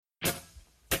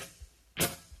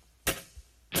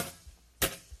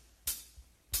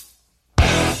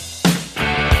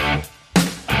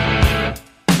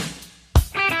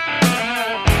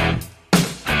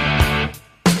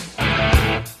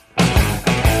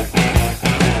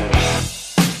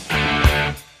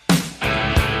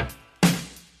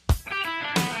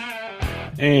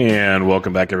And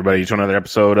welcome back, everybody, to another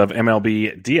episode of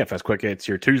MLB DFS Quick Hits,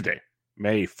 your Tuesday,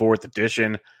 May 4th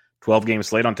edition. 12-game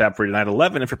slate on tap for tonight.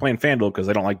 11 if you're playing FanDuel because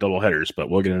they don't like double headers,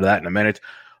 but we'll get into that in a minute.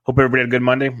 Hope everybody had a good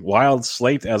Monday. Wild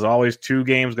slate, as always. 2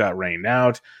 games got rained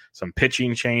out. Some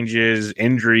pitching changes,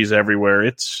 injuries everywhere.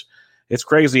 It's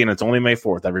crazy, and it's only May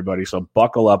 4th, everybody, so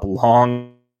buckle up.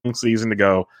 Long season to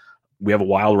go. We have a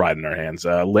wild ride in our hands.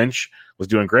 Lynch was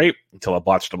doing great until a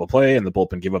botched double play, and the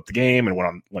bullpen gave up the game and went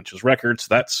on Lynch's record, so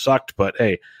that sucked. But,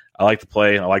 hey, I like to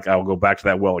play. I'll go back to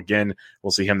that well again.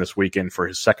 We'll see him this weekend for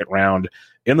his second round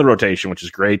in the rotation, which is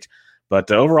great.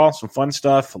 But overall, some fun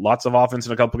stuff. Lots of offense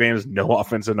in a couple games, no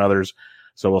offense in others.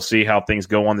 So we'll see how things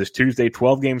go on this Tuesday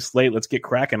 12-game slate. Let's get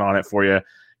cracking on it for you.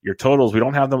 Your totals, we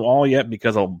don't have them all yet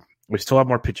because we still have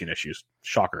more pitching issues.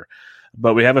 Shocker.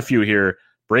 But we have a few here.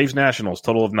 Braves Nationals,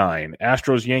 total of 9.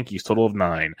 Astros Yankees, total of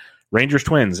 9. Rangers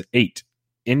Twins, 8.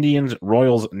 Indians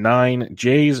Royals, 9.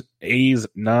 Jays A's,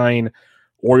 9.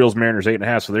 Orioles Mariners,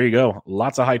 8.5. So there you go.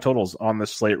 Lots of high totals on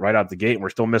this slate right out the gate. We're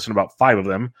still missing about 5 of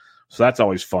them. So that's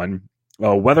always fun.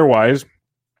 Weather-wise,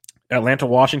 Atlanta,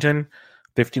 Washington,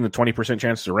 15 to 20%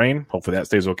 chance of rain. Hopefully that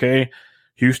stays okay.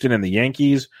 Houston and the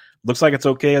Yankees, looks like it's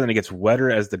okay, and then it gets wetter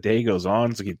as the day goes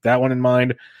on, so keep that one in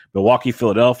mind. Milwaukee,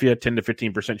 Philadelphia, 10 to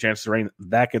 15% chance of rain.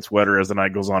 That gets wetter as the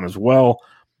night goes on as well.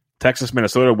 Texas,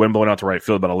 Minnesota, wind blowing out to right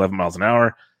field about 11 miles an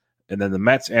hour. And then the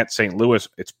Mets at St. Louis,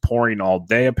 it's pouring all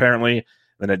day apparently.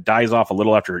 Then it dies off a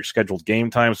little after scheduled game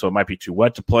time, so it might be too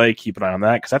wet to play. Keep an eye on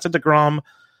that because that's a DeGrom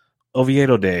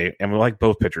Oviedo day, and we like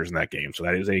both pitchers in that game, so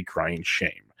that is a crying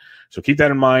shame. So keep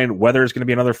that in mind. Weather is going to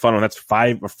be another fun one. That's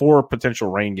 5 or 4 potential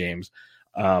rain games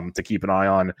to keep an eye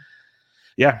on.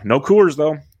 Yeah, no coolers,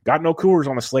 though. Got no coolers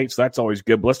on the slate, so that's always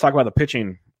good. But let's talk about the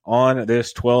pitching on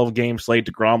this 12-game slate.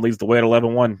 DeGrom leads the way at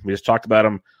 11-1. We just talked about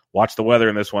him. Watch the weather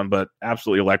in this one, but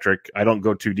absolutely electric. I don't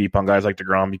go too deep on guys like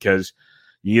DeGrom because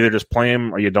you either just play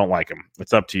him or you don't like him.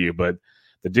 It's up to you, but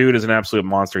the dude is an absolute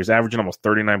monster. He's averaging almost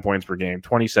 39 points per game,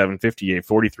 27, 58,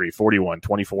 43, 41,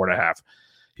 24.5.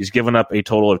 He's given up a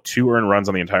total of 2 earned runs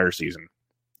on the entire season.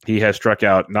 He has struck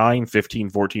out 9, 15,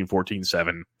 14, 14,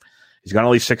 7. He's got at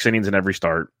least 6 innings in every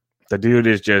start. The dude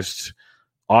is just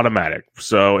automatic.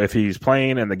 So if he's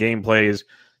playing and the game plays,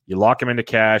 you lock him into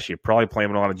cash. You probably play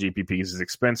him in a lot of GPPs. It's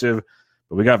expensive,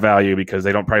 but we got value because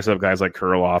they don't price up guys like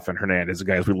Kurloff and Hernandez, the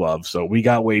guys we love. So we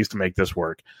got ways to make this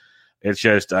work. It's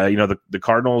just, the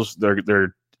Cardinals,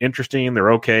 they're interesting.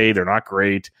 They're okay. They're not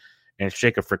great. And it's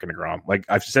Jacob freaking DeGrom. Like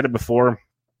I've said it before,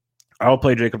 I will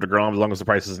play Jacob DeGrom as long as the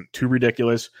price isn't too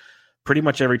ridiculous pretty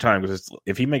much every time because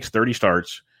if he makes 30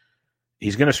 starts,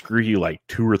 he's going to screw you like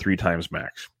 2 or 3 times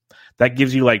max. That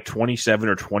gives you like 27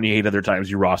 or 28 other times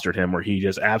you rostered him where he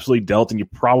just absolutely dealt and you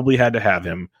probably had to have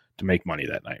him to make money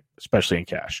that night, especially in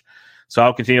cash. So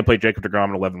I'll continue to play Jacob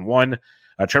DeGrom at 11-1.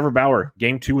 Trevor Bauer,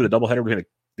 game 2 with a doubleheader between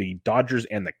the Dodgers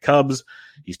and the Cubs.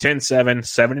 He's 10-7,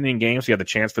 7-inning game, so you have the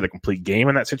chance for the complete game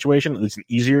in that situation, at least an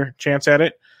easier chance at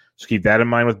it. So keep that in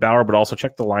mind with Bauer, but also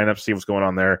check the lineup, see what's going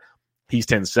on there. He's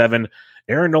 10-7.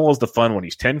 Aaron Nola's the fun one.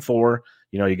 He's 10-4.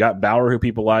 You got Bauer, who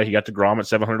people like. You got DeGrom at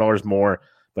 $700 more.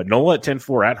 But Nola at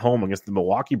 10-4 at home against the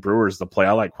Milwaukee Brewers, the play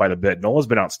I like quite a bit. Nola's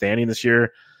been outstanding this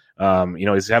year.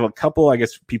 He's had a couple, I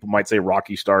guess people might say,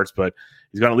 rocky starts, but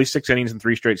he's got at least 6 innings in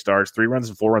 3 straight starts, 3 runs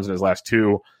and 4 runs in his last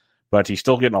 2. But he's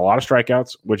still getting a lot of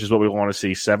strikeouts, which is what we want to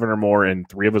see, 7 or more in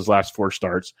 3 of his last 4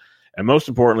 starts. And most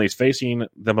importantly, he's facing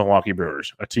the Milwaukee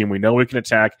Brewers, a team we know we can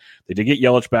attack. They did get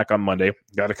Yelich back on Monday.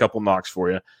 Got a couple knocks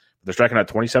for you. They're striking out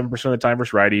 27% of the time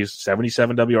versus righties,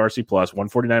 77 WRC+,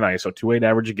 149 ISO, 2.8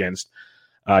 average against.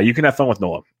 You can have fun with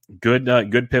Nola. Good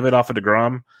pivot off of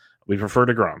DeGrom. We prefer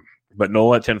DeGrom. But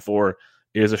Nola at 10-4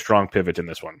 is a strong pivot in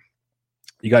this one.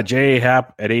 You got J.A.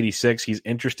 Happ at 86. He's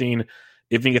interesting.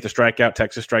 If he can get the strikeout,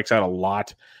 Texas strikes out a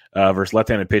lot versus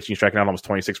left-handed pitching, striking out almost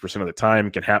 26% of the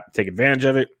time. Can Happ take advantage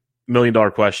of it? $1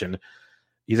 million question.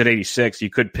 He's at 86. You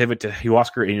could pivot to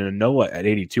Huascar and Ynoa at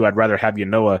 82. I'd rather have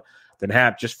Ynoa than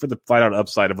Happ just for the flat-out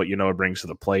upside of what Ynoa brings to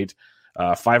the plate.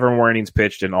 5 or more innings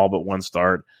pitched in all but 1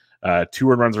 start. 2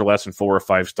 earned runs or less in 4 or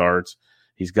 5 starts.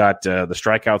 He's got the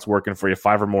strikeouts working for you,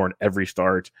 5 or more in every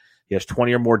start. He has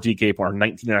 20 or more DK or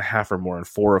 19.5 or more in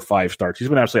 4 or 5 starts. He's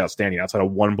been absolutely outstanding outside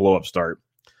of 1 blow-up start.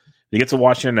 He gets a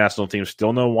Washington National team,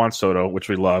 still no Juan Soto, which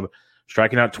we love,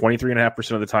 striking out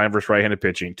 23.5% of the time versus right-handed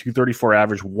pitching, 234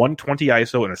 average, 120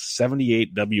 ISO, and a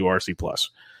 78 WRC+.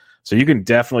 So you can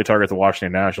definitely target the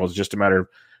Washington Nationals. It's just a matter of,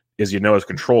 his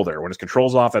control there. When his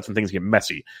control's off, that's when things get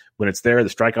messy. When it's there, the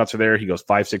strikeouts are there. He goes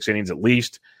 5-6 innings at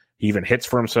least. He even hits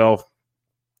for himself.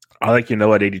 I like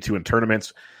at 82 in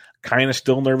tournaments. Kind of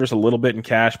still nervous a little bit in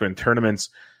cash, but in tournaments,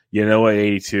 at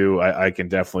 82, I can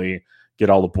definitely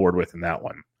get all aboard with in that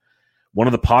one. One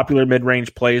of the popular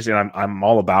mid-range plays, and I'm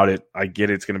all about it. I get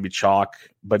it's going to be chalk,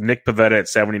 but Nick Pivetta at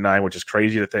 79, which is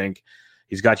crazy to think.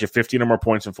 He's got you 15 or more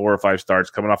points in 4 or 5 starts,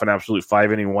 coming off an absolute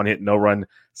 5-inning, 1-hit, no-run,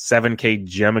 7K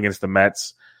gem against the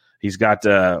Mets. He's got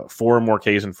 4 or more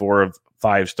Ks in 4 of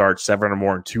 5 starts, 7 or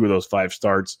more in 2 of those 5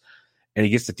 starts, and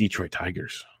he gets the Detroit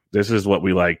Tigers. This is what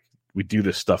we like. We do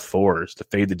this stuff for, is to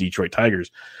fade the Detroit Tigers.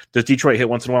 Does Detroit hit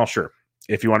once in a while? Sure.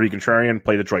 If you want to be contrarian,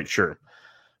 play Detroit, sure.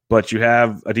 But you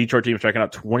have a Detroit team striking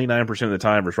out 29% of the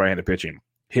time versus right-handed pitching,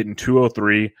 hitting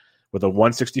 203 with a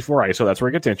 164 ISO. That's where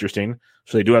it gets interesting.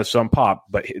 So they do have some pop,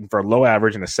 but hitting for a low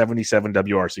average and a 77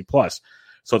 WRC plus.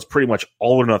 So it's pretty much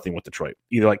all or nothing with Detroit.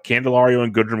 Either like Candelario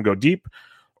and Goodrum go deep,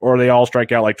 or they all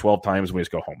strike out like 12 times and we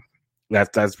just go home.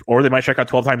 That's or they might strike out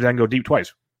 12 times and go deep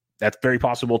twice. That's very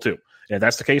possible too. And if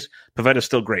that's the case, Pivetta is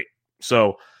still great.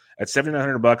 So at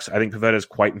 $7,900, I think Pivetta is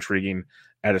quite intriguing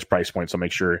at his price point. So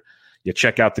make sure you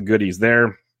check out the goodies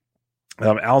there.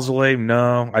 Alzolay,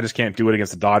 no, I just can't do it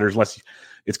against the Dodgers unless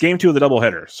it's game 2 of the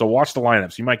doubleheader. So watch the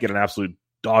lineups. You might get an absolute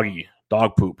dog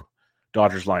poop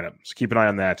Dodgers lineup. So keep an eye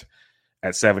on that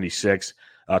at 76.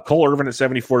 Cole Irvin at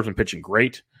 74 has been pitching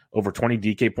great. Over 20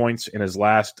 DK points in his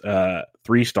last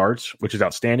 3 starts, which is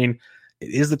outstanding. It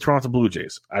is the Toronto Blue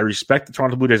Jays. I respect the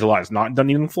Toronto Blue Jays a lot. It's not done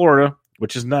in Florida,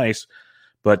 which is nice.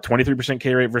 But 23%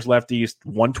 K rate versus lefties,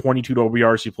 122 to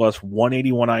WRC plus,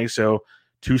 181 ISO,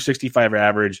 265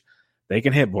 average. They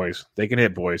can hit, boys. They can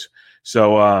hit, boys.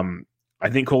 So I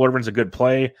think Cole Irvin's a good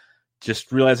play.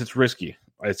 Just realize it's risky.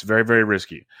 It's very, very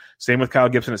risky. Same with Kyle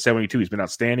Gibson at 72. He's been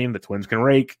outstanding. The Twins can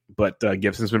rake, but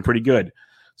Gibson's been pretty good.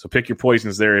 So pick your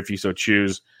poisons there if you so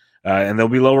choose. And they'll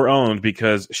be lower owned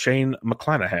because Shane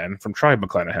McClanahan from Tribe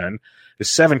McClanahan is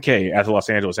 7K at the Los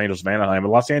Angeles Angels of Anaheim. A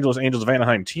Los Angeles Angels of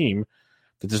Anaheim team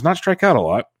that does not strike out a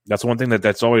lot. That's one thing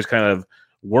that's always kind of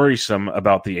worrisome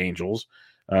about the Angels.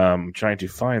 Trying to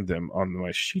find them on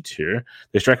my sheet here.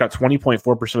 They strike out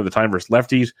 20.4% of the time versus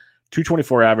lefties,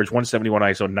 224 average, 171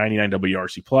 ISO, 99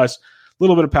 WRC plus. A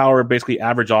little bit of power, basically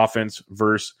average offense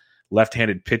versus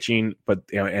left-handed pitching, but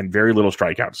and very little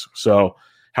strikeouts. So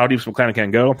how deep does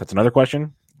McClanahan go? That's another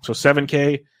question. So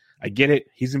 7K, I get it.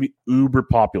 He's going to be uber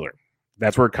popular.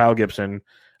 That's where Kyle Gibson,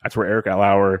 that's where Eric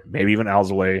Lauer, maybe even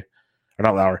Alzolay, or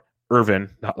not Lauer, Irvin,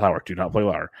 not Lauer, do not play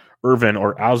Lauer, Irvin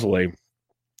or Alzolay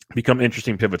become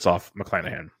interesting pivots off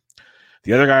McClanahan.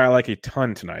 The other guy I like a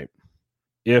ton tonight,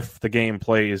 if the game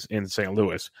plays in St.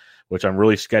 Louis, which I'm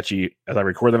really sketchy. As I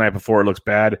record the night before, it looks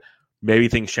bad. Maybe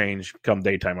things change come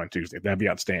daytime on Tuesday. That'd be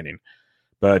outstanding.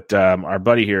 But our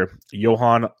buddy here,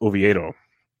 Johan Oviedo,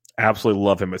 absolutely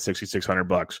love him at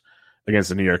 $6,600 against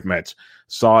the New York Mets.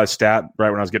 Saw his stat right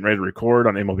when I was getting ready to record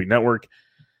on MLB Network.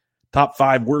 Top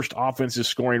 5 worst offenses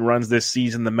scoring runs this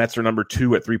season. The Mets are number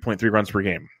 2 at 3.3 runs per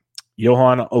game.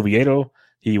 Johan Oviedo,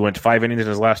 he went 5 innings in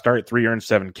his last start, 3 earned,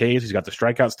 7 Ks. He's got the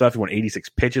strikeout stuff. He went 86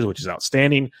 pitches, which is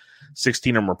outstanding.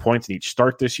 16 or more points in each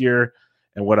start this year.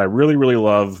 And what I really, really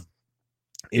love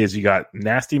is he got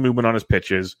nasty movement on his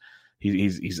pitches.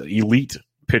 He's an elite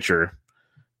pitcher,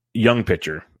 young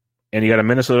pitcher. And you got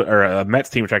a Mets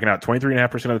team checking out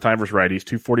 23.5% of the time versus righties,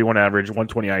 241 average,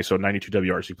 120 ISO, 92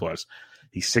 WRC plus.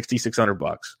 He's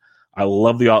 $6,600. I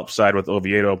love the upside with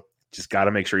Oviedo. Just got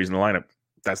to make sure he's in the lineup.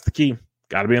 That's the key.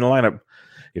 Got to be in the lineup.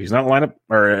 If he's not in the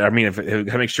lineup,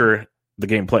 if make sure the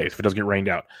game plays. If it doesn't get rained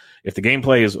out, if the game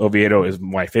plays, Oviedo is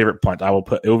my favorite punt. I will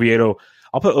put Oviedo.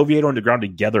 I'll put Oviedo and DeGrom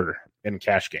together in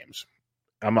cash games.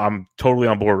 I'm totally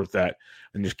on board with that,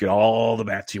 and just get all the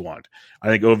bats you want. I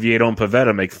think Oviedo and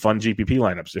Pivetta make fun GPP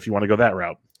lineups if you want to go that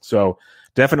route. So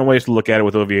definite ways to look at it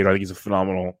with Oviedo. I think he's a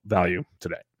phenomenal value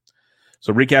today.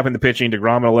 So recapping the pitching,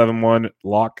 DeGrom at 11-1,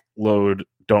 lock, load,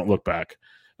 don't look back.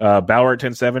 Bauer at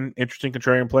 10-7, interesting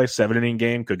contrarian play, 7-inning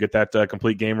game, could get that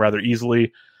complete game rather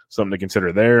easily. Something to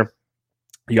consider there.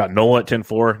 You got Nola at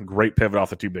 10-4, great pivot off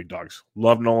the 2 big dogs.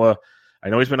 Love Nola. I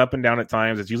know he's been up and down at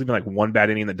times. It's usually been like one bad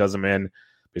inning that does him in.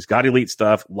 He's got elite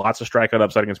stuff, lots of strikeout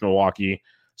upside against Milwaukee.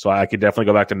 So I could definitely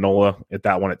go back to Nola at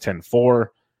that one at 10-4.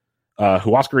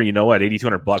 Huascar Ynoa at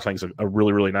 $8,200. I think it's a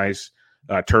really, really nice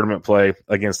tournament play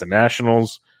against the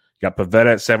Nationals. You got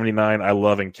Pivetta at 79. I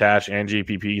love in cash and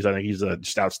GPPs. I think he's a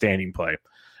just outstanding play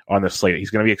on the slate. He's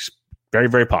going to be very,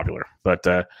 very popular, but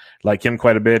like him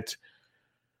quite a bit.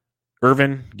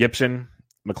 Irvin, Gibson,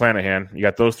 McClanahan. You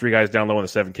got those 3 guys down low in the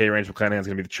 7K range. McClanahan's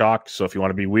going to be the chalk. So if you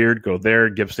want to be weird, go there.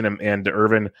 Gibson and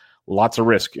Irvin, lots of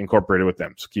risk incorporated with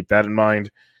them. So keep that in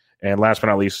mind. And last but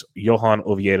not least, Johan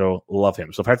Oviedo, love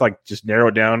him. So if I have to just narrow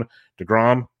it down,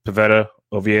 DeGrom, Pivetta,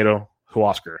 Oviedo,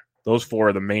 Huascar. Those 4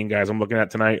 are the main guys I'm looking at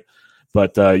tonight.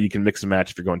 But you can mix and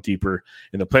match if you're going deeper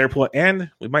in the player pool. And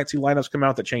we might see lineups come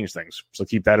out that change things. So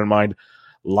keep that in mind.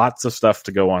 Lots of stuff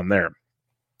to go on there.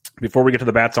 Before we get to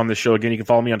the bats on this show, again, you can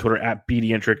follow me on Twitter at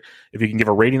BDintric. If you can give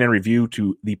a rating and review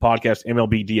to the podcast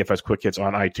MLB DFS Quick Hits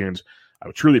on iTunes, I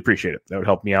would truly appreciate it. That would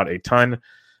help me out a ton.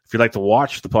 If you'd like to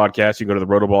watch the podcast, you can go to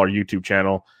the Rotoballer YouTube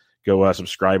channel, go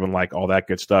subscribe and like all that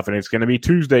good stuff. And it's going to be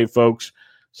Tuesday, folks.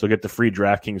 So get the free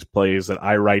DraftKings plays that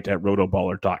I write at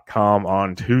rotoballer.com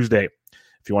on Tuesday.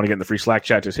 If you want to get in the free Slack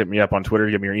chat, just hit me up on Twitter,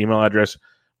 give me your email address.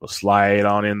 We'll slide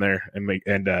on in there and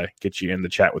get you in the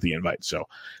chat with the invite. So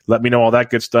let me know all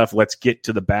that good stuff. Let's get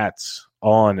to the bats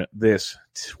on this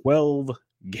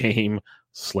 12-game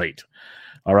slate.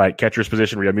 All right, catcher's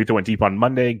position. Realmuto went deep on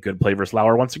Monday. Good play versus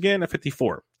Lauer once again at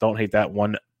 54. Don't hate that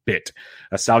one bit.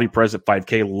 Salvi Perez at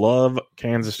 5K. Love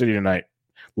Kansas City tonight.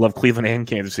 Love Cleveland and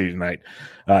Kansas City tonight.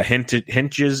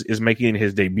 Hinches is making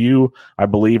his debut, I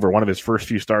believe, or one of his first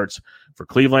few starts for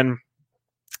Cleveland.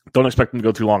 Don't expect him to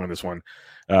go too long on this one.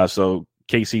 So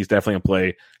KC's definitely in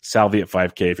play. Salvi at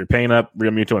 5K. If you're paying up,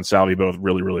 Realmuto and Salvi both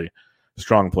really, really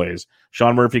strong plays.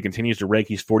 Sean Murphy continues to rake.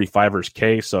 He's 45 versus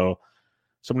K, so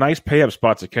some nice pay-up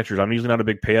spots at catchers. I'm usually not a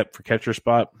big pay-up for catcher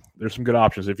spot. There's some good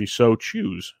options if you so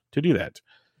choose to do that.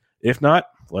 If not,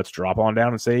 let's drop on down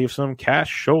and save some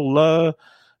cashola.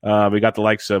 We got the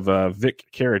likes of Vic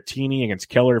Caratini against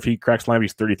Keller. If he cracks line,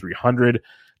 he's 3,300.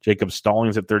 Jacob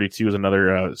Stallings at 32 is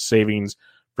another savings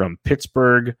from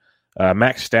Pittsburgh.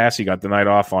 Max Stassi got the night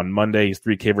off on Monday. He's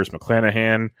 3K versus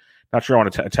McClanahan. Not sure I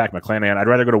want to attack McClanahan. I'd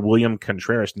rather go to William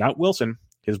Contreras, not Wilson,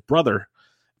 his brother,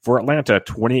 for Atlanta.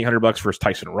 $2,800 versus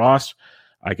Tyson Ross.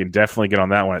 I can definitely get on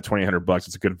that one at $2,800.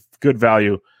 It's a good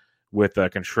value with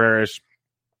Contreras.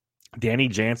 Danny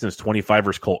Jansen's 25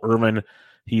 versus Cole Irvin.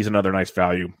 He's another nice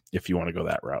value if you want to go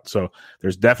that route. So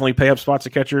there's definitely pay up spots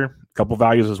at catcher, a couple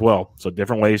values as well. So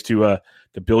different ways to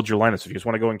build your lineups. If you just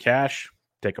want to go in cash,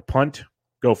 take a punt,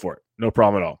 go for it. No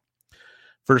problem at all.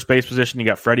 First base position, you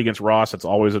got Freddie against Ross. That's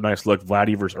always a nice look.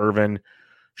 Vladdy versus Irvin.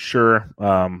 Sure.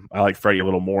 I like Freddie a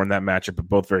little more in that matchup, but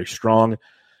both very strong.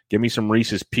 Give me some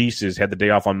Reese's Pieces. Had the day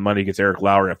off on Monday. Gets Eric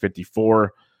Lauer at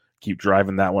 54. Keep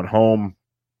driving that one home.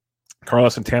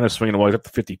 Carlos Santana swinging away up to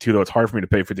 52, though. It's hard for me to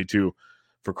pay 52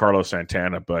 for Carlos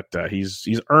Santana, but he's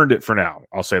earned it for now.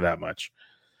 I'll say that much.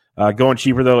 Going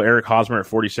cheaper, though, Eric Hosmer at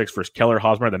 46 versus Keller.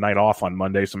 Hosmer had the night off on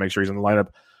Monday, so make sure he's in the lineup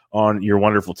on your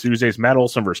wonderful Tuesdays. Matt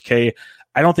Olson versus K.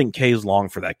 I don't think K is long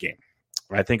for that game.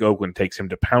 I think Oakland takes him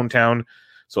to Pound Town.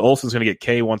 So Olson's going to get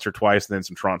K once or twice, and then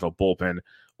some Toronto bullpen.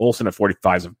 Olson at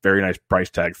 45 is a very nice price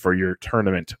tag for your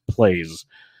tournament plays.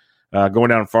 Going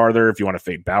down farther, if you want to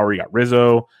fade Bauer, you got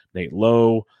Rizzo, Nate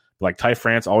Lowe. Like Ty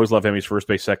France, always love him. He's first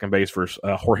base, second base versus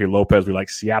Jorge Lopez. We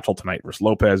like Seattle tonight versus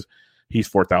Lopez. He's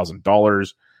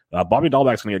 $4,000. Bobby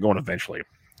Dahlback's going to get going eventually.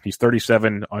 He's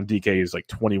 37 on DK. He's like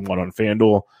 21 on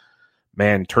FanDuel.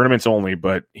 Man, tournaments only,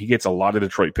 but he gets a lot of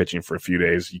Detroit pitching for a few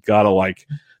days. You got to like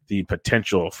the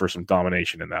potential for some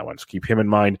domination in that one. So keep him in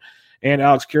mind. And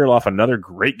Alex Kirilloff, another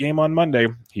great game on Monday.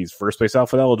 He's first base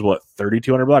outfield eligible at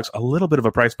 $3,200. A little bit of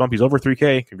a price bump. He's over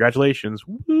 3K. Congratulations.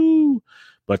 Woo!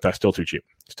 But that's still too cheap.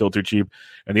 Still too cheap.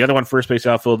 And the other one, first base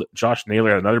outfield, Josh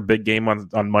Naylor had another big game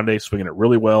on Monday, swinging it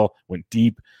really well, went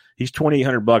deep. He's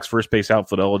 $2,800, first base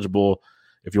outfield eligible.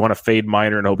 If you want to fade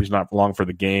Minor and hope he's not long for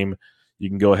the game, you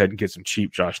can go ahead and get some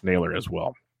cheap Josh Naylor as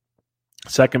well.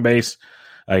 Second base,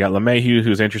 I got LeMahieu,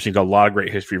 who's interesting. He's got a lot of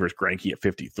great history versus Greinke at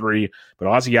 53. But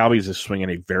Ozzie Albies is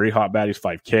swinging a very hot bat. He's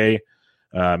 5K.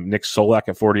 Nick Solak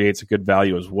at 48 is a good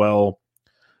value as well.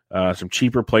 Some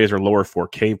cheaper plays or lower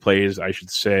 4K plays, I should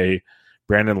say.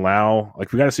 Brandon Lau,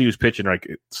 like we got to see who's pitching. Like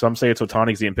some say it's Ohtani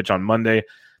because he didn't pitch on Monday.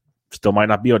 Still might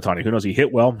not be Ohtani. Who knows? He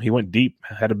hit well. He went deep.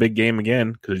 Had a big game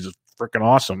again because he's freaking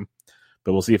awesome.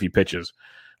 But we'll see if he pitches.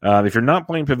 If you're not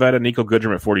playing Pivetta, Nico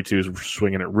Goodrum at 42 is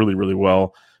swinging it really, really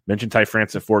well. Mentioned Ty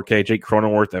France at 4K. Jake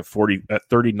Cronenworth at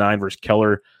 39 versus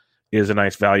Keller is a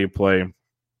nice value play.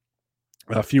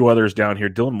 A few others down here.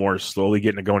 Dylan Moore is slowly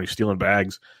getting it going. He's stealing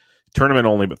bags. Tournament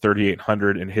only, but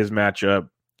 3,800 in his matchup.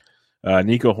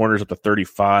 Nico Horner's up to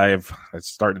 35. That's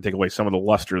starting to take away some of the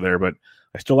luster there, but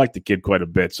I still like the kid quite a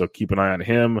bit, so keep an eye on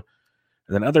him.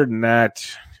 And then other than that,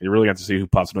 you really got to see who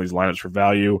pops into these lineups for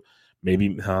value. Maybe,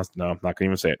 no, I'm not going to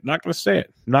even say it. Not going to say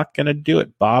it. Not going to do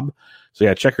it, Bob. So,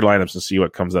 yeah, check your lineups and see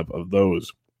what comes up of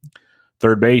those.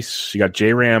 Third base, you got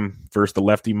J-Ram versus the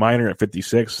lefty Minor at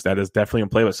 56. That is definitely in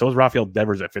play, but so is Rafael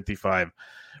Devers at 55.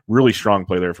 Really strong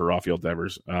play there for Rafael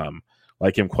Devers.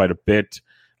 Like him quite a bit.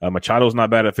 Machado's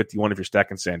not bad at 51 if you're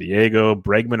stacking San Diego.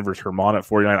 Bregman versus Herman at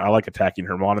 49. I like attacking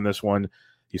Herman in this one.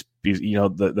 He's you know,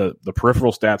 the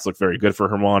peripheral stats look very good for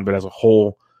Herman, but as a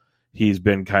whole, he's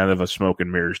been kind of a smoke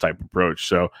and mirrors type approach.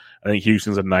 So I think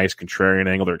Houston's a nice contrarian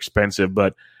angle. They're expensive,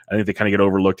 but I think they kind of get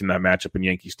overlooked in that matchup in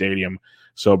Yankee Stadium.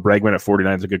 So Bregman at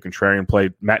 49 is a good contrarian play.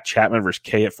 Matt Chapman versus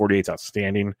K at 48 is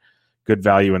outstanding. Good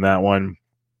value in that one.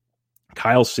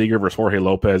 Kyle Seager versus Jorge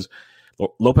Lopez.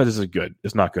 Lopez isn't good.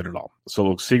 It's not good at all.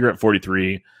 So Seager at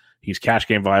 43. He's cash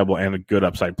game viable and a good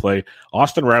upside play.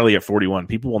 Austin Riley at 41.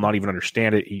 People will not even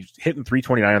understand it. He's hitting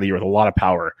 329 on the year with a lot of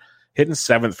power. Hitting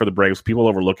 7th for the Braves. People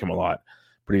overlook him a lot.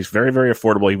 But he's very, very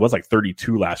affordable. He was like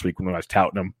 32 last week when I was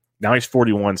touting him. Now he's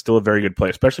 41. Still a very good play,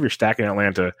 especially if you're stacking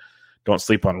Atlanta. Don't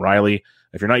sleep on Riley.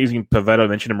 If you're not using Pivetta, I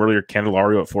mentioned him earlier,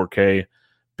 Candelario at 4K.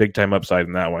 Big time upside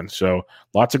in that one. So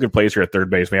lots of good plays here at third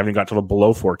base. We haven't even got to the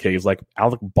below 4Ks like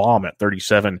Alec Baum at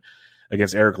 37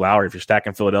 against Eric Lowry. If you're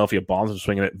stacking Philadelphia, Baum's been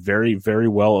swinging it very, very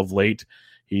well of late.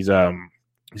 He's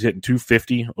hitting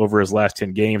 250 over his last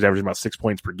 10 games, averaging about 6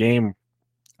 points per game.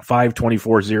 5,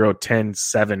 24, 0, 10,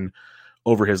 7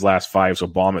 over his last 5. So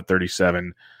Baum at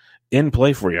 37 in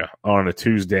play for you on a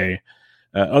Tuesday.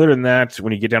 Other than that,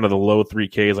 when you get down to the low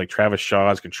 3Ks like Travis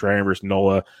Shaw's, Contrarian versus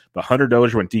Nola, but Hunter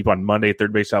Dozier went deep on Monday,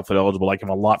 third base outfield eligible. Like him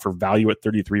a lot for value at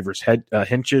 33 versus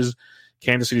Hinches.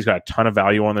 Kansas City's got a ton of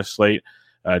value on this slate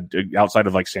outside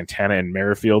of like Santana and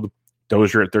Merrifield.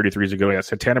 Dozier at 33 is a good way.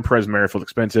 Santana, Perez, Merrifield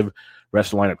expensive,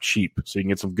 rest of the lineup cheap. So you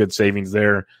can get some good savings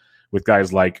there with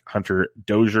guys like Hunter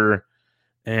Dozier.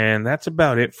 And that's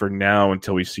about it for now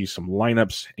until we see some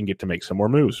lineups and get to make some more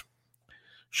moves.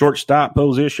 Shortstop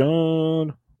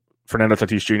position, Fernando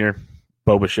Tatis Jr.,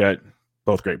 Bo Bichette,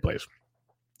 both great plays.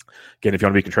 Again, if you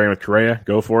want to be contrarian with Correa,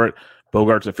 go for it.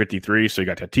 Bogart's at 53, so you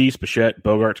got Tatis, Bichette,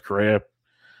 Bogarts, Correa.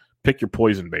 Pick your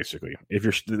poison, basically.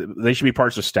 They should be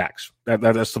parts of stacks.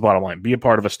 That's the bottom line. Be a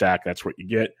part of a stack. That's what you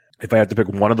get. If I have to pick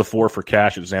one of the 4 for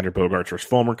cash, it's Xander Bogaerts versus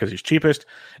Fulmer because he's cheapest,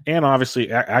 and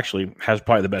obviously actually has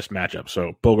probably the best matchup.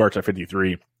 So Bogarts at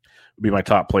 53 would be my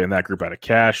top play in that group out of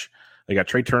cash. They got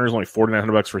Trey Turner's only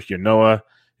 $4,900 for Yanoa.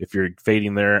 If you're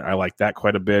fading there, I like that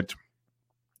quite a bit.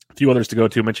 A few others to go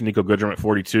to. I mentioned Nico Goodrum at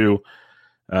 42.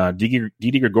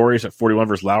 Didi Gregorius at 41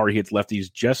 versus Lowry. He hits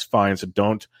lefties just fine, so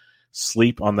don't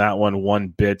sleep on that one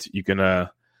bit. You can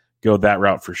go that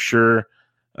route for sure.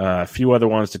 A few other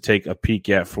ones to take a peek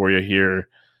at for you here.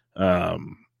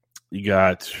 You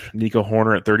got Nico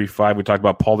Horner at 35. We talked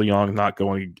about Paul DeJong not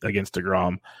going against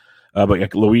DeGrom.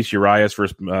 But Luis Urias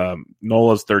versus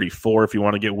Nola's 34 if you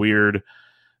want to get weird.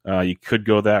 You could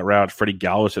go that route. Freddie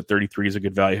Galvis at 33 is a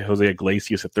good value. Jose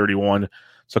Iglesias at 31.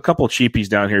 So a couple of cheapies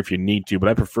down here if you need to, but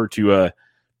I prefer to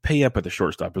pay up at the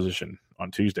shortstop position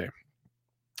on Tuesday.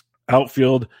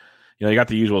 Outfield, you got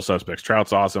the usual suspects.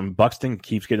 Trout's awesome. Buxton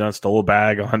keeps getting on stole a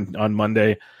bag on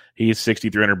Monday. He's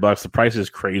 $6,300. The price is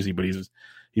crazy, but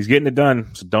he's getting it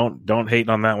done. So don't hate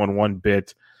on that one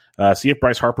bit. See if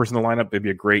Bryce Harper's in the lineup. It'd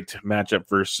be a great matchup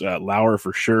versus Lauer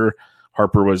for sure.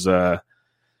 Harper was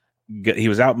he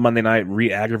was out Monday night,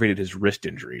 re-aggravated his wrist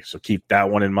injury. So keep that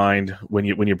one in mind when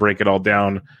you break it all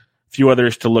down. A few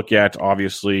others to look at.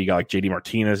 Obviously, you got like JD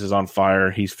Martinez is on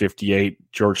fire. He's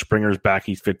 58. George Springer's back.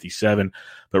 He's 57.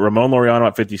 But Ramon Laureano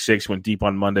at 56 went deep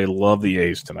on Monday. Love the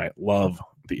A's tonight. Love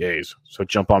the A's. So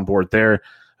jump on board there.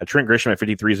 Trent Grisham at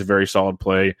 53 is a very solid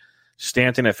play.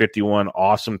 Stanton at 51,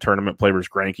 awesome tournament play versus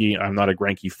Greinke. I'm not a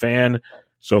Greinke fan,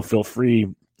 so feel free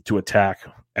to attack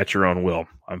at your own will.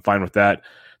 I'm fine with that.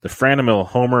 The Franmil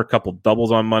homer, a couple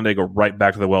doubles on Monday, go right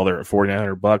back to the well there at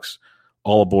 $4,900.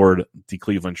 All aboard the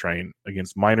Cleveland train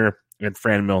against Minor, and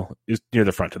Franmil is near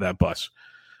the front of that bus.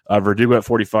 Verdugo at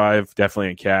 45,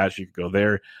 definitely in cash. You could go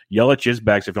there. Yelich is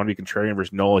back, so if you want to be contrarian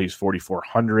versus Nola, he's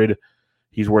 4,400.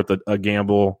 He's worth a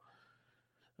gamble.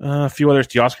 A few others,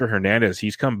 Teoscar Hernandez.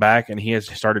 He's come back, and he has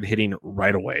started hitting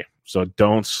right away. So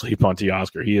don't sleep on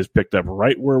Teoscar. He has picked up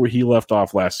right where he left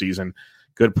off last season.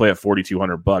 Good play at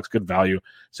 $4,200. Good value.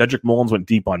 Cedric Mullins went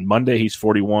deep on Monday. He's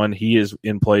 41. He is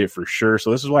in play for sure.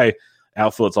 So this is why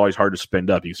outfield, it's always hard to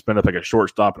spend up. You spend up like a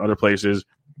shortstop in other places.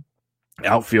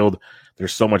 Outfield,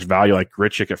 there's so much value. Like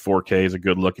Grichuk at 4K is a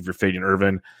good look if you're fading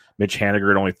Irvin. Mitch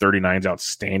Haniger at only 39 is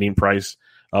outstanding price.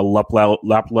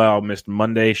 Laplau missed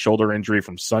Monday, shoulder injury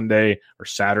from Sunday or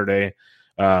Saturday.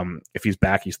 If he's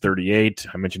back, he's 38.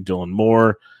 I mentioned Dylan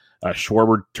Moore.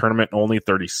 Schwarber tournament only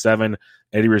 37.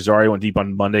 Eddie Rosario went deep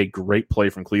on Monday. Great play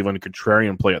from Cleveland.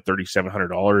 Contrarian play at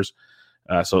 $3,700.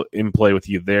 So in play with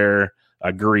you there.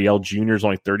 Gurriel Jr. is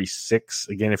only 36.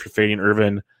 Again, if you're fading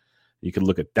Irvin, you can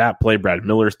look at that play. Brad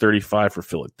Miller's 35 for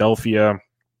Philadelphia.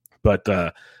 But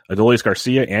Adolis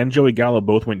Garcia and Joey Gallo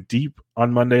both went deep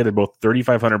on Monday. They're both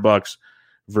 $3,500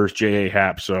 versus J.A.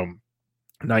 Happ. So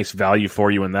nice value for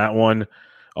you in that one.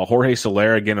 Jorge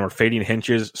Soler, again, we're fading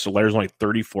Hinches. Soler's only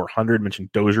 $3,400.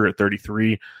 Mentioned Dozier at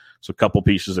 33. So a couple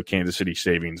pieces of Kansas City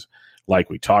savings like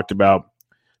we talked about.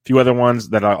 few other ones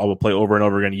that I will play over and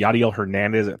over again. Yadiel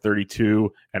Hernandez at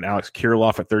 32 and Alex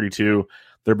Kirilloff at 32.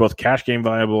 They're both cash game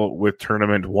viable with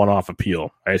tournament one-off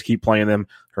appeal. I just keep playing them.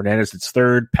 Hernandez is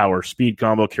third, power speed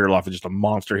combo. Kirilloff is just a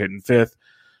monster hitting fifth.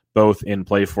 Both in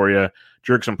play for you.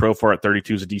 Jurickson Profar at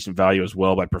 32 is a decent value as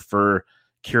well, but I prefer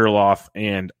Kirilloff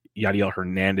and Yadiel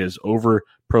Hernandez over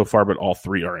Profar, but all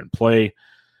three are in play.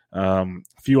 A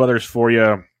few others for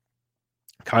you.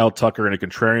 Kyle Tucker in a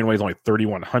contrarian way is only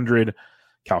 3,100.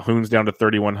 Calhoun's down to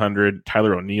 3,100.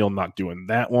 Tyler O'Neill not doing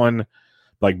that one.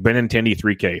 Like Benintendi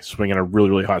 3K, swinging a really,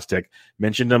 really hot stick.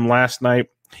 Mentioned him last night.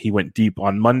 He went deep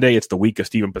on Monday. It's the week of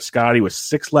Stephen Piscotty with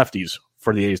 6 lefties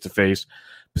for the A's to face.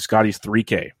 Piscotty's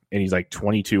 3K, and he's like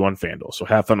 22 on FanDuel. So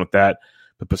have fun with that.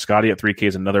 But Piscotty at 3K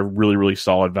is another really, really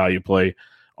solid value play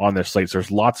on this slate. So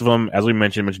there's lots of them. As we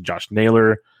mentioned Josh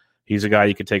Naylor. He's a guy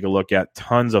you can take a look at.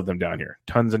 Tons of them down here.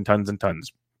 Tons and tons and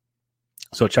tons.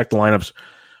 So check the lineups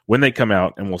when they come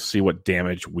out, and we'll see what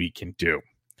damage we can do.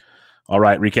 All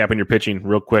right, recapping your pitching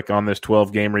real quick on this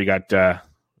 12-gamer. You got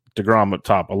DeGrom up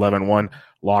top, 11-1.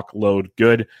 Lock, load,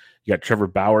 good. You got Trevor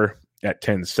Bauer at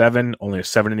 10-7. Only a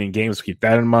 7-inning game, so keep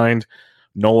that in mind.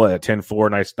 Nola at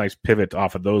 10-4. Nice pivot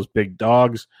off of those big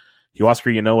dogs.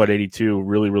 Huascar Yanoa at 82.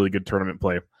 Really, really good tournament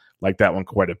play. Like that one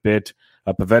quite a bit.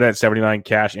 Pivetta at 79.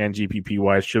 Cash and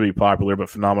GPP-wise should be popular, but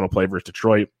phenomenal play versus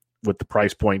Detroit with the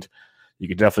price point. You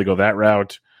could definitely go that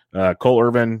route. Cole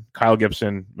Irvin, Kyle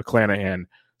Gibson, McClanahan,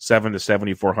 $7,000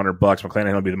 to $7,400.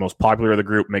 McClanahan will be the most popular of the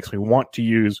group. Makes me want to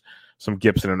use some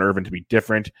Gibson and Irvin to be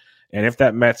different. And if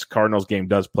that Mets-Cardinals game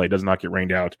does not get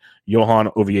rained out, Johan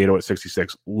Oviedo at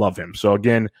 66. Love him. So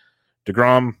again,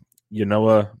 DeGrom,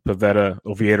 Yanoa, Pivetta,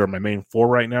 Oviedo are my main 4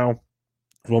 right now.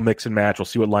 We'll mix and match. We'll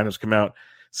see what lineups come out,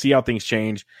 see how things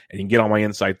change, and you can get all my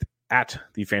insight at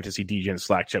the Fantasy DGen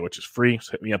Slack chat, which is free.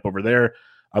 So hit me up over there.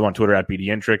 I'm on Twitter at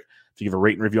BDentric. If you give a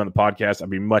rate and review on the podcast, I'd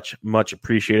be much, much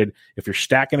appreciated. If you're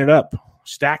stacking it up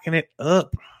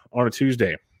on a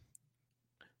Tuesday.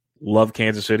 Love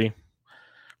Kansas City.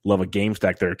 Love a game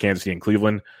stack there, Kansas City and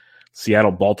Cleveland.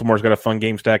 Seattle, Baltimore's got a fun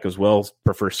game stack as well.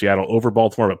 Prefer Seattle over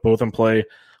Baltimore, but both in play.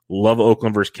 Love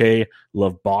Oakland versus K.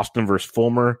 Love Boston versus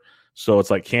Fulmer. So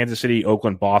it's like Kansas City,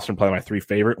 Oakland, Boston, probably my 3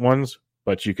 favorite ones,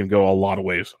 but you can go a lot of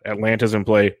ways. Atlanta's in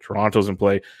play. Toronto's in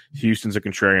play. Houston's a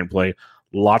contrarian play.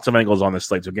 Lots of angles on this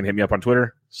slate. So again, hit me up on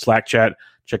Twitter, Slack chat.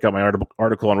 Check out my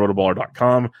article on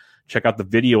rotoballer.com. Check out the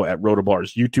video at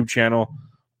Rotoballer's YouTube channel.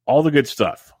 All the good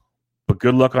stuff. But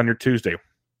good luck on your Tuesday.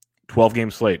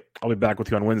 12-game slate. I'll be back with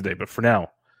you on Wednesday. But for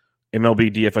now,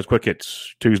 MLB DFS Quick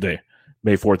Hits, Tuesday,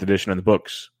 May 4th edition in the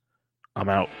books. I'm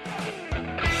out.